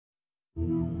Hi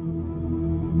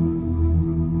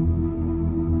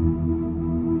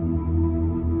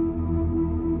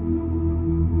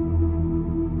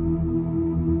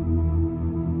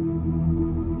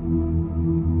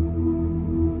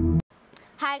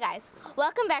guys,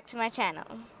 welcome back to my channel.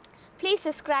 Please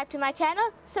subscribe to my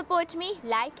channel, support me,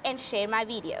 like and share my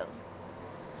video.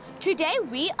 Today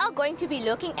we are going to be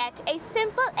looking at a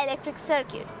simple electric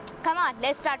circuit. Come on,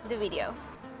 let's start with the video.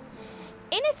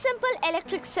 In a simple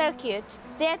electric circuit,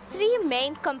 there are three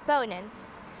main components.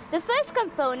 The first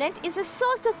component is a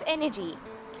source of energy.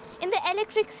 In the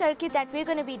electric circuit that we're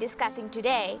going to be discussing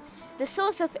today, the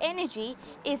source of energy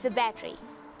is a battery.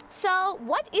 So,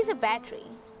 what is a battery?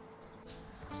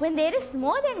 When there is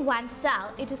more than one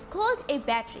cell, it is called a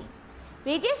battery.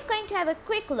 We're just going to have a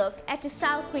quick look at a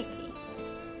cell quickly.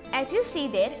 As you see,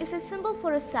 there is a symbol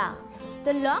for a cell.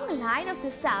 The long line of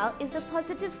the cell is the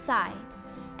positive side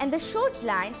and the short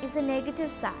line is the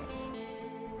negative side.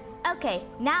 Okay,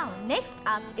 now next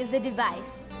up is the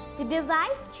device. The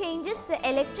device changes the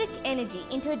electric energy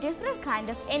into a different kind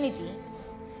of energy.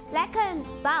 Like a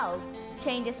bulb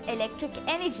changes electric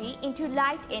energy into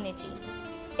light energy.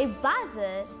 A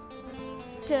buzzer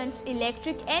turns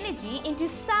electric energy into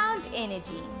sound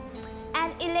energy.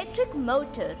 An electric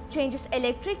motor changes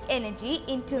electric energy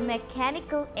into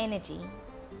mechanical energy.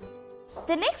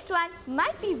 The next one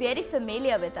might be very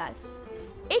familiar with us.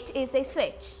 It is a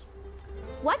switch.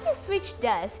 What a switch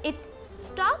does, it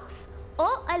stops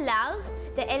or allows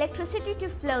the electricity to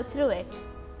flow through it.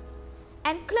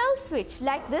 And closed switch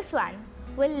like this one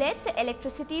will let the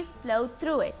electricity flow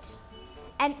through it.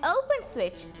 An open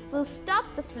switch will stop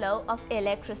the flow of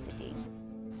electricity.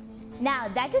 Now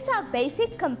that is our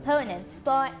basic components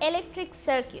for electric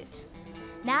circuit.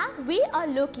 Now we are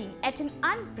looking at an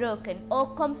unbroken or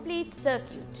complete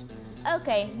circuit.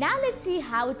 Okay, now let's see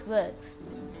how it works.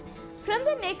 From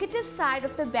the negative side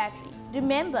of the battery,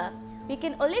 remember we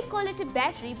can only call it a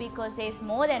battery because there is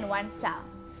more than one cell.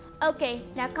 Okay,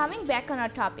 now coming back on our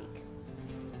topic.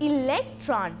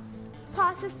 Electrons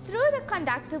passes through the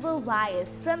conductible wires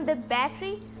from the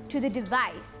battery to the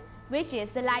device, which is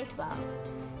the light bulb.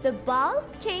 The bulb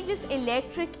changes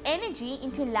electric energy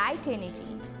into light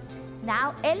energy.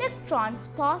 Now electrons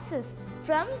passes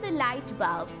from the light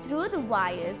bulb through the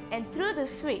wires and through the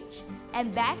switch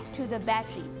and back to the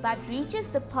battery but reaches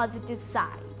the positive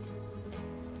side.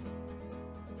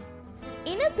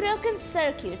 In a broken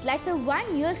circuit like the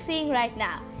one you're seeing right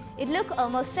now, it looks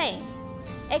almost same,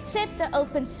 except the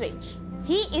open switch.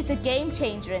 He is a game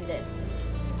changer in this.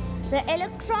 The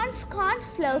electrons can't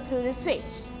flow through the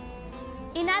switch.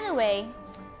 In other way,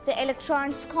 the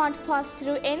electrons can't pass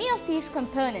through any of these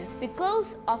components because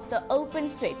of the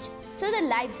open switch, so the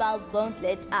light bulb won't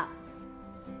lit up.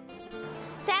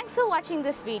 Thanks for watching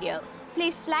this video.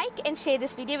 Please like and share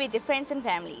this video with your friends and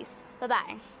families.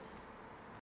 Bye-bye.